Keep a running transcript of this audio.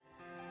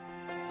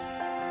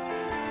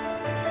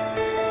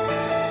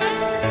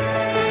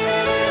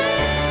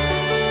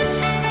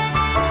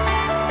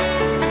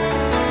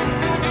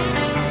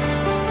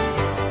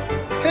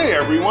Hey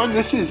everyone,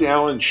 this is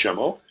Alan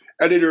Schimmel,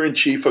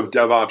 editor-in-chief of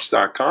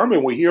DevOps.com,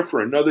 and we're here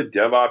for another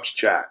DevOps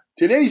chat.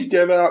 Today's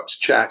DevOps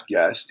chat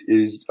guest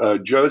is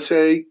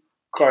Jose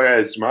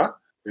Quaresma,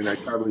 and I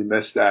probably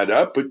messed that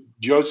up, but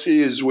Jose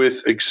is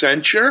with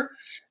Accenture,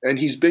 and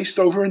he's based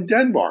over in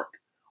Denmark.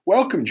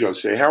 Welcome,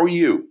 Jose. How are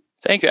you?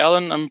 Thank you,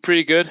 Alan. I'm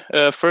pretty good.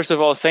 First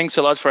of all, thanks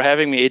a lot for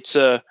having me.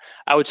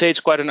 I would say it's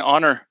quite an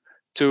honor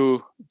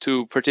to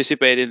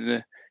participate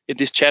in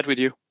this chat with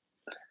you.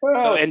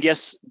 Well, And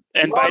yes,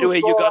 and by the way,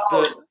 you got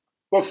the.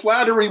 Well,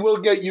 flattery will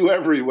get you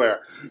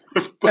everywhere.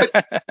 But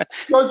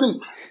Jose,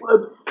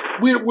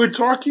 we're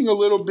talking a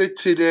little bit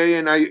today,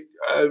 and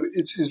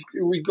it's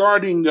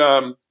regarding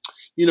the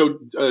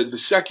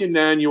second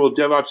annual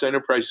DevOps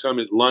Enterprise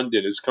Summit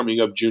London is coming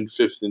up June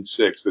 5th and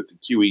 6th at the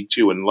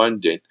QE2 in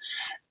London,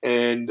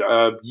 and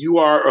you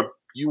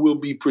will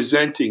be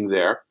presenting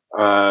there.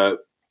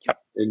 Yep.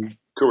 And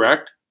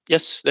correct?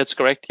 Yes, that's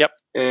correct. Yep.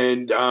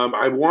 And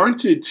I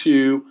wanted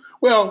to.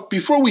 Well,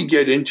 before we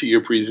get into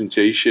your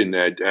presentation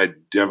at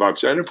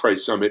DevOps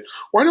Enterprise Summit,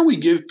 why don't we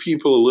give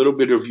people a little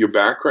bit of your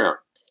background?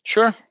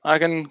 Sure, I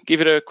can give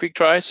it a quick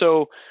try.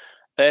 So,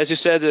 as you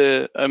said,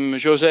 I'm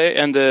Jose,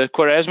 and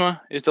Quaresma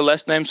is the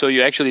last name, so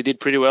you actually did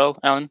pretty well,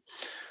 Alan.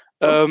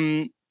 So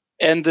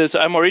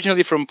I'm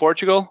originally from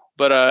Portugal,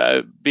 but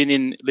I've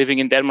been living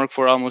in Denmark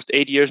for almost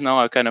 8 years now.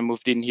 I kind of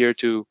moved in here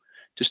to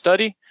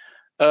study.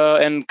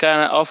 And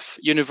kind of off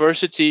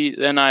university,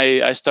 then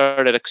I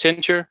started at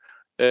Accenture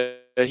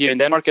here in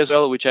Denmark as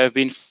well, which I've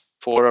been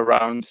for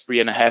around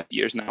 3.5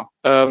 years now.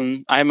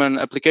 I'm an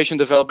application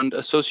development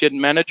associate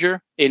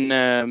manager in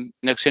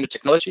Accenture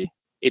Technology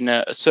in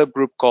a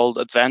subgroup called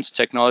Advanced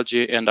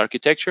Technology and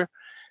Architecture,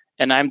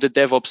 and I'm the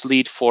DevOps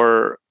lead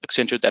for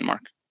Accenture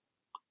Denmark.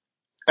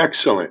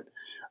 Excellent.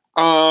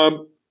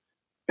 And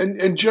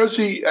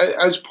Josie,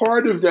 as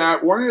part of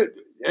that,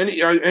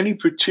 any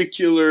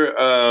particular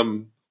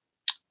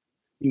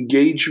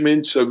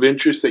engagements of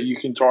interest that you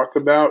can talk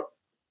about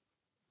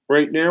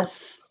right now?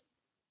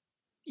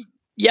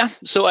 Yeah,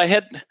 so I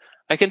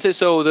can say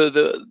so.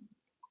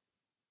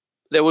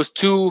 There was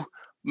two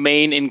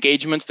main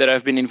engagements that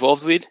I've been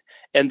involved with,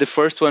 and the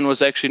first one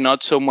was actually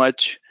not so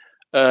much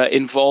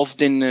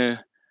involved in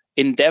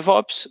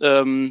DevOps.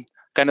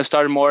 Kind of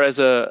started more as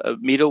a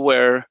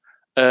middleware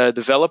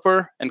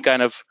developer, and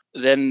kind of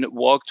then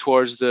walked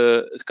towards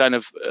the kind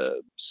of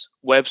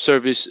web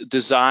service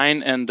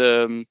design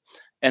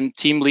and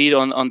team lead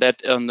on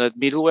that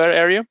middleware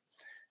area.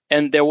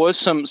 And there was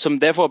some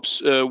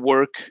DevOps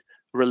work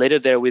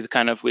related there with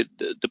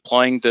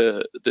deploying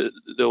the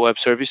web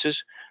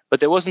services,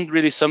 but there wasn't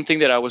really something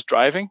that I was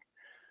driving.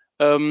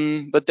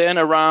 But then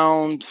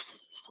around,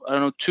 I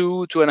don't know,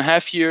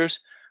 2.5 years,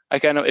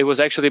 it was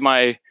actually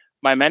my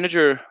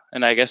manager,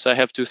 and I guess I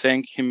have to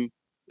thank him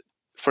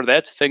for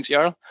that. Thanks,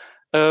 Jarl.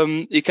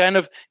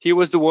 He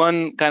was the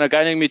one kind of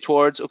guiding me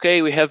towards,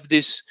 okay, we have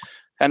this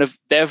kind of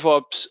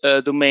DevOps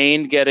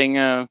domain getting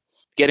a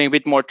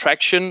bit more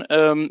traction,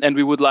 and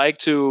we would like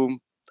to.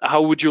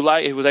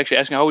 He was actually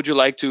asking, how would you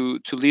like to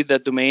lead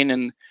that domain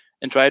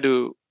and try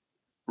to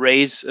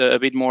raise a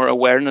bit more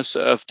awareness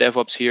of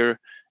DevOps here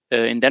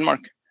in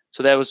Denmark.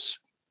 So that was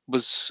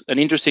an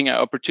interesting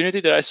opportunity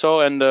that I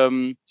saw,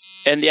 and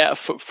yeah,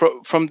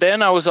 from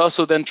then I was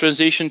also then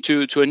transitioned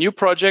to a new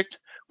project,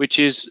 which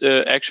is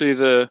actually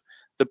the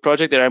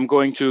project that I'm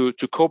going to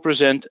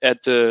co-present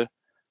at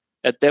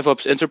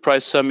DevOps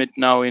Enterprise Summit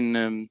now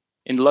in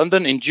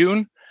London in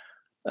June.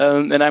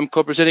 And I'm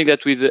co-presenting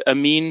that with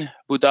Amin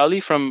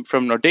Budali from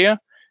Nordea,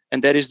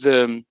 and that is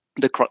the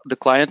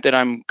client that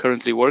I'm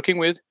currently working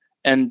with.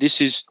 And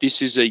this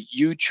is a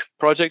huge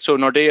project. So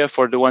Nordea,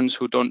 for the ones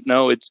who don't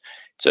know,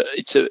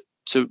 it's a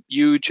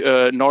huge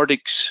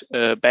Nordics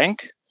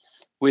bank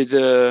with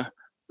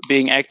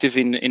being active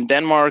in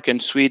Denmark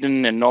and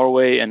Sweden and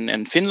Norway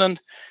and Finland.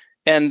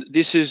 And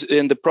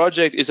the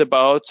project is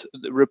about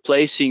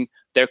replacing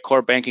their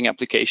core banking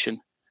application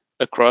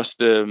across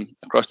the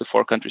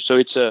 4 countries. So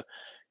it's a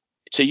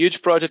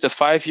huge project, a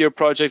 5-year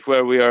project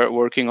where we are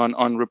working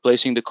on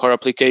replacing the core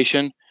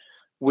application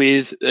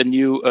with a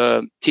new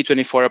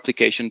T24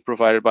 application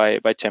provided by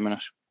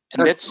Temenos.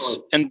 And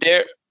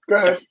Go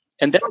ahead.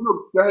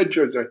 Go ahead,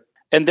 Jose.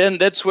 And then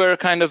that's where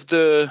kind of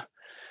the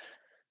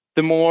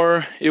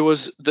more it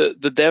was the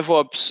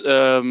DevOps.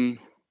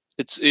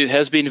 It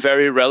has been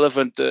very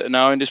relevant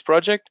now in this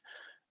project.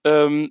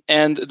 And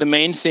the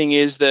main thing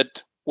is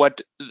that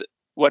what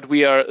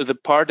we are, the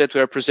part that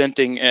we are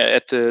presenting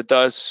at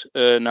DAS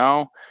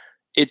now,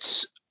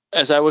 it's,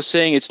 as I was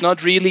saying, it's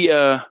not really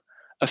a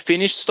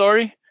finished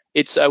story.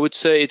 I would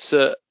say it's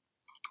a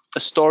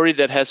story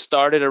that has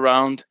started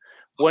around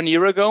 1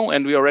 year ago,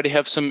 and we already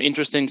have some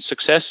interesting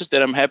successes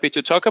that I'm happy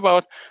to talk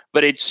about.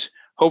 But it's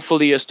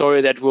hopefully a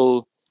story that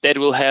will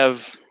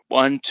have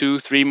 1, 2,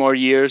 3 more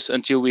years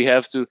until we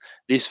have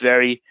this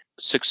very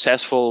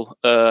successful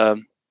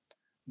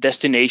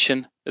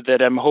destination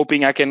that I'm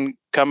hoping I can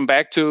come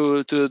back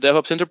to the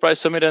DevOps Enterprise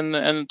Summit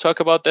and talk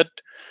about that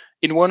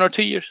in 1 or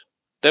 2 years.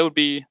 That would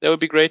be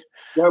great.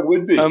 That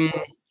would be.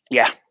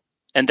 Yeah,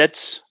 and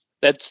that's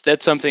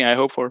that's something I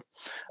hope for,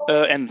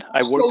 and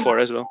I work for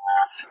as well.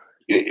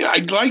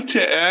 I'd like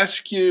to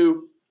ask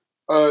you,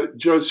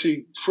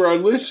 Josie, for our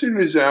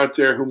listeners out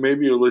there who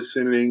maybe are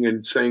listening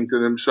and saying to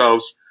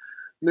themselves,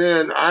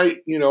 "Man,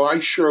 I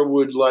sure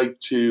would like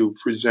to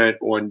present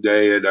one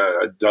day at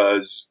a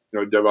DUS,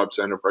 DevOps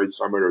Enterprise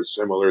Summit or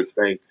similar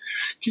thing."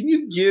 Can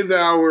you give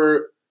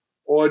our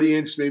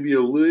audience maybe a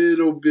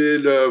little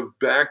bit of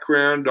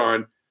background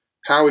on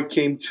how it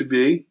came to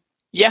be?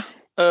 Yeah,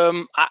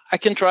 I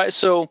can try.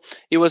 So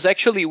it was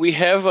actually we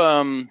have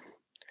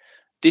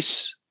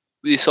this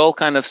all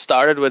kind of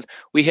started with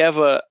we have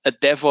a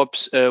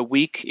DevOps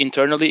week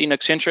internally in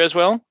Accenture as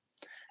well,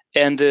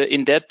 and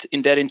in that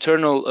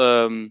internal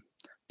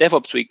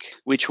DevOps week,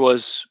 which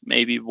was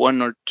maybe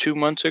 1 or 2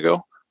 months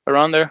ago,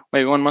 around there,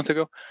 maybe 1 month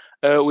ago,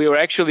 we were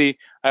actually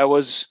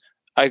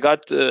I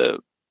got to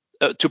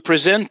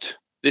present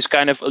this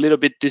kind of a little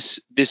bit this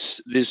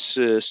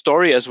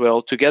story as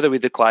well together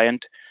with the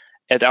client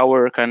at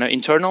our kind of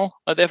internal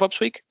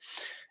DevOps week,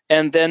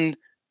 and then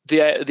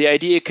the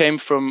idea came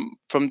from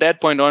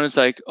that point on. It's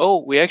like,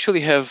 oh, we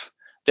actually have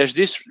there's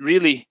this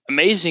really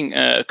amazing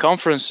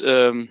conference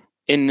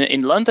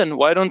in London.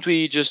 Why don't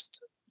we just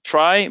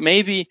try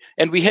maybe?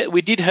 And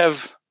we did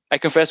have, I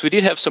confess, we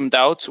did have some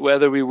doubts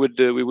whether we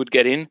would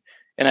get in.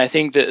 And I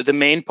think the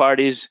main part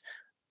is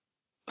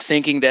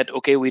thinking that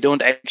okay, we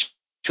don't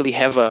actually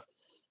have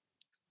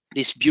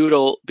this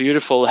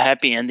beautiful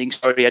happy ending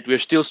story yet. We're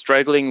still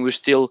struggling. We're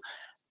still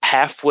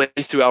halfway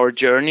through our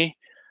journey.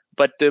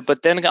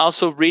 But then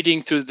also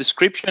reading through the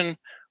description,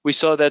 we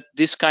saw that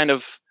this kind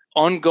of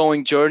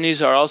ongoing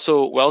journeys are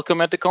also welcome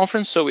at the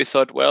conference. So we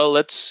thought, well,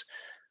 let's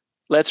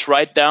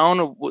write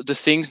down the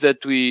things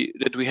that we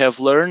have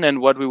learned and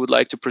what we would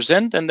like to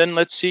present, and then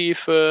let's see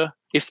if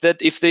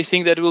they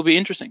think that it will be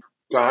interesting.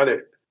 Got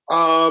it.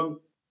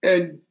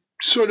 And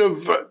sort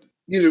of,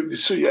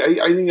 so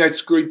I think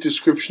that's a great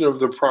description of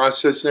the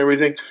process and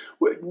everything.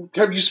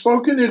 Have you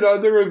spoken at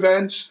other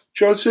events,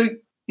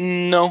 Josie?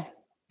 No,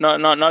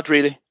 not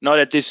really. Not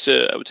at this.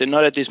 I would say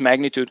not at this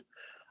magnitude.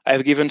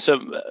 I've given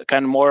some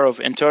kind of more of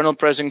internal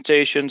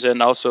presentations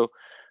and also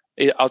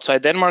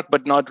outside Denmark,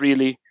 but not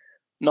really,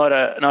 not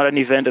an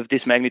event of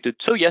this magnitude.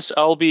 So yes,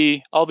 I'll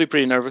be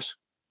pretty nervous.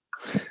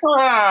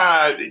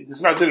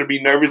 There's nothing to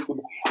be nervous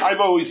about. I've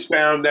always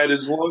found that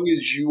as long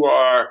as you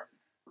are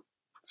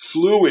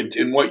fluent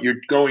in what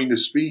you're going to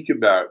speak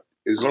about,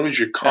 as long as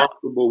you're Yeah,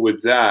 comfortable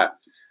with that,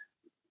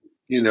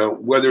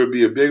 whether it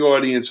be a big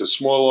audience, a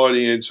small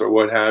audience, or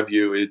what have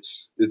you,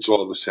 it's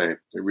all the same.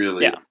 It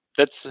really yeah,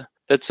 that's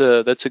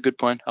a good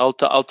point.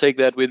 I'll take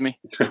that with me.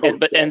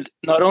 is. And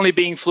not only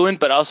being fluent,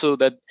 but also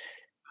that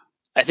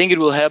I think it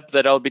will help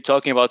that I'll be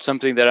talking about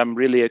something that I'm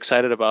really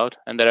excited about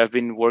and that I've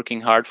been working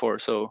hard for.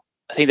 So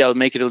I think that'll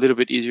make it a little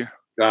bit easier.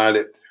 Got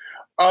it.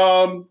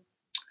 Um,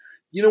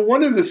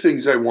 one of the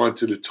things I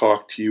wanted to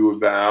talk to you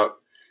about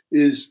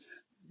is,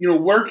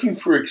 working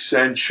for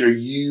Accenture,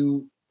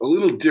 you a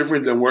little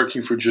different than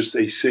working for just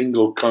a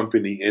single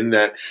company in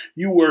that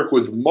you work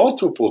with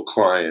multiple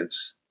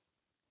clients,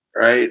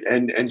 right?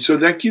 And so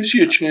that gives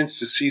you a chance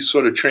to see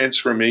sort of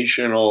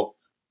transformational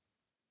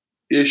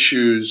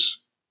issues,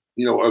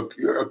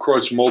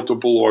 across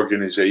multiple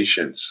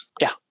organizations.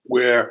 Yeah.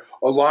 Where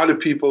a lot of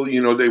people,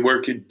 they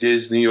work at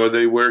Disney or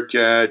they work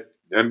at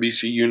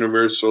NBC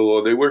Universal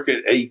or they work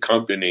at a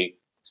company,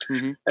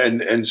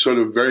 Mm-hmm. and sort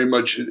of very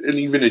much, and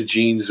even at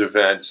Gene's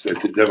events at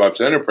the DevOps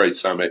Enterprise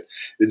Summit,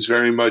 it's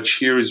very much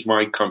here is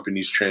my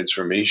company's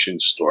transformation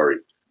story.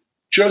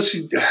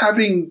 Josie,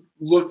 having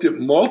looked at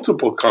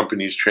multiple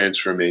companies'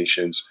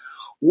 transformations,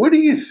 what do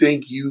you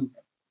think you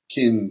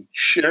can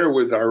share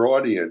with our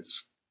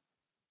audience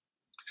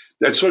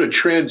that sort of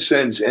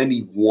transcends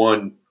any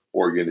one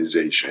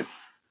organization,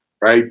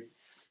 right?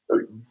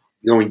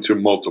 Going to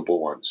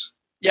multiple ones.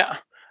 Yeah.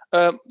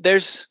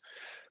 There's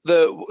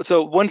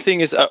so one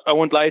thing is I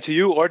won't lie to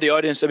you or the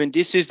audience. I mean,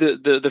 this is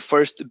the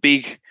first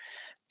big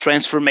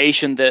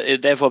transformation, the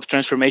DevOps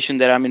transformation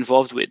that I'm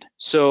involved with.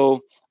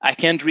 So I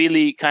can't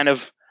really kind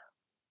of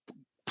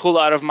pull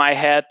out of my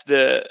head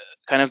the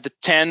kind of the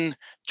 10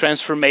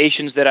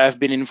 transformations that I've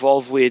been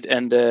involved with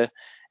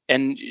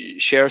and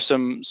share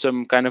some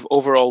kind of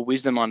overall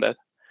wisdom on that.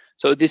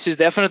 So this is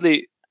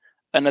definitely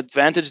an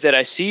advantage that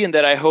I see and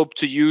that I hope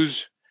to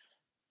use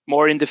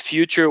more in the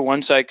future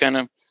once I kind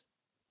of,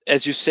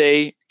 as you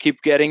say,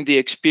 keep getting the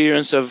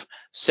experience of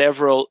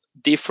several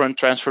different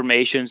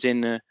transformations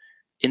in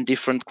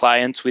different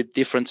clients with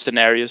different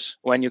scenarios.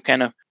 When you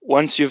kind of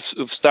once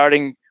you've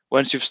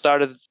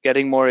started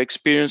getting more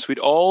experience with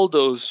all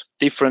those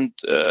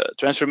different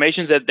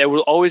transformations, that there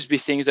will always be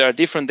things that are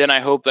different. Then I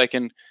hope I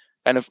can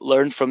kind of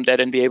learn from that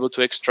and be able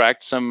to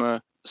extract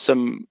some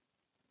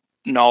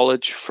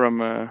knowledge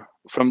from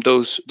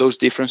those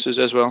differences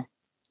as well.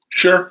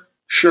 Sure,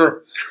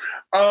 sure.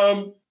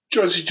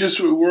 Josie, just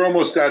we're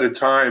almost out of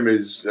time,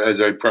 as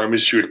I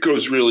promised you. It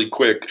goes really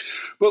quick,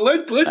 but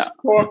let's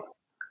talk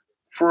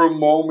for a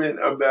moment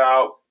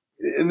about,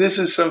 and this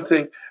is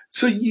something.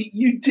 So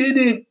you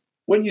didn't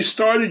when you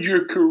started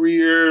your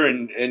career,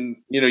 and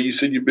you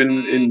said you've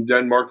been in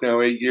Denmark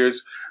now 8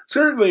 years.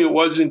 Certainly, it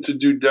wasn't to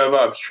do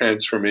DevOps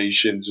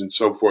transformations and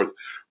so forth.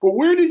 But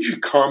where did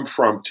you come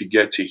from to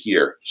get to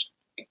here?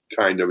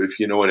 Kind of, if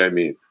you know what I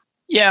mean.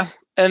 Yeah,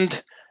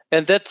 and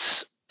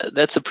that's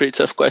a pretty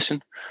tough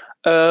question.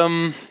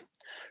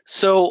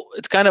 So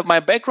it's kind of, my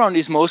background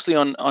is mostly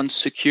on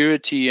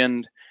security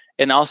and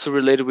also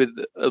related with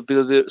a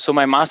bit. So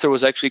my master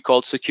was actually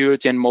called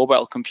Security and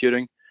Mobile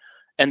Computing,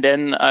 and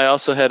then I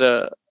also had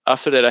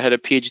after that I had a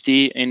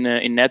PhD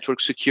in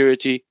network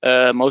security,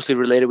 mostly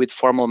related with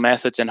formal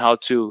methods and how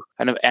to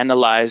kind of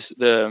analyze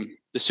the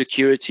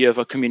security of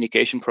a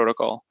communication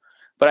protocol.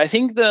 But I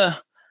think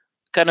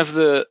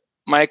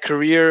my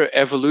career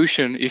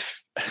evolution,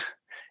 if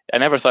I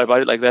never thought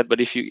about it like that, but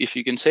if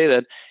you can say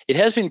that, it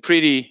has been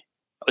pretty,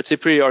 let's say,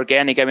 pretty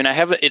organic. I mean,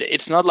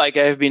 it's not like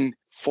I've been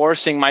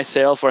forcing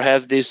myself or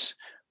have this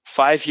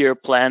 5-year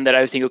plan that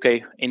I think,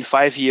 okay, in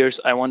 5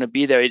 years I want to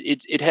be there.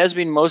 It has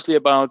been mostly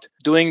about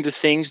doing the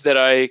things that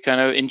I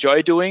kind of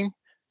enjoy doing,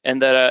 and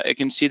that I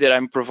can see that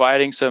I'm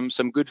providing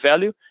some good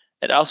value,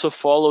 and also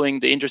following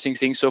the interesting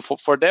things. So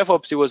for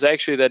DevOps, it was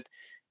actually that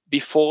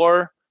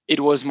before it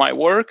was my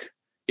work,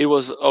 it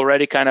was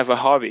already kind of a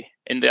hobby,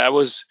 and I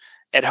was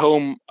at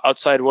home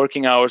outside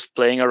working hours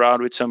playing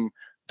around with some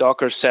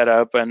Docker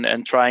setup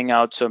and trying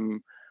out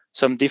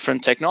some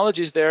different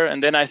technologies there.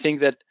 And then I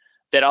think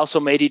that also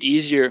made it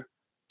easier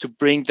to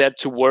bring that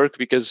to work,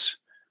 because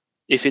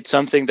if it's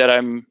something that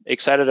I'm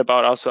excited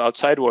about also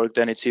outside work,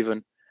 then it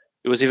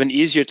was even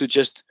easier to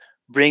just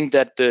bring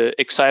that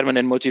excitement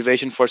and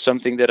motivation for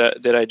something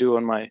that I do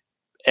on my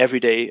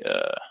everyday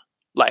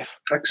life.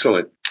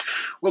 Excellent.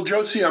 Well,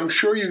 Josie, I'm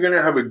sure you're going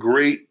to have a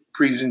great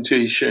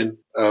presentation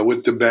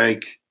with the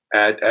bank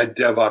at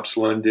DevOps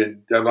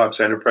London, DevOps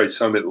Enterprise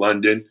Summit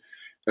London,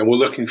 and we're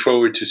looking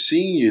forward to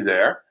seeing you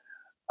there.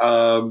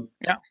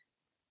 Yeah.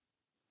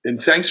 And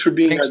thanks for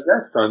being Thanks. our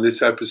guest on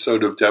this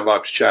episode of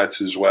DevOps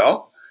Chats as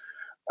well.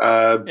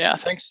 Yeah,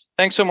 thanks.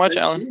 Thanks so much,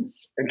 Alan.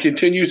 And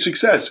continued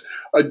success.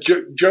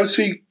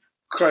 Josie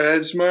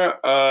Quaresma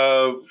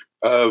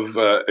of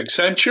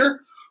Accenture,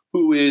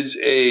 who is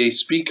a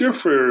speaker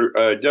for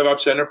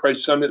DevOps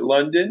Enterprise Summit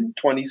London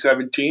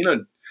 2017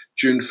 on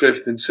June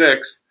 5th and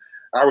 6th,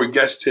 our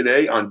guest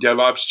today on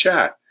DevOps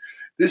Chat.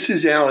 This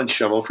is Alan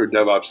Schimmel for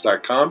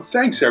DevOps.com.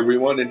 Thanks,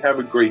 everyone, and have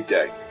a great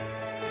day.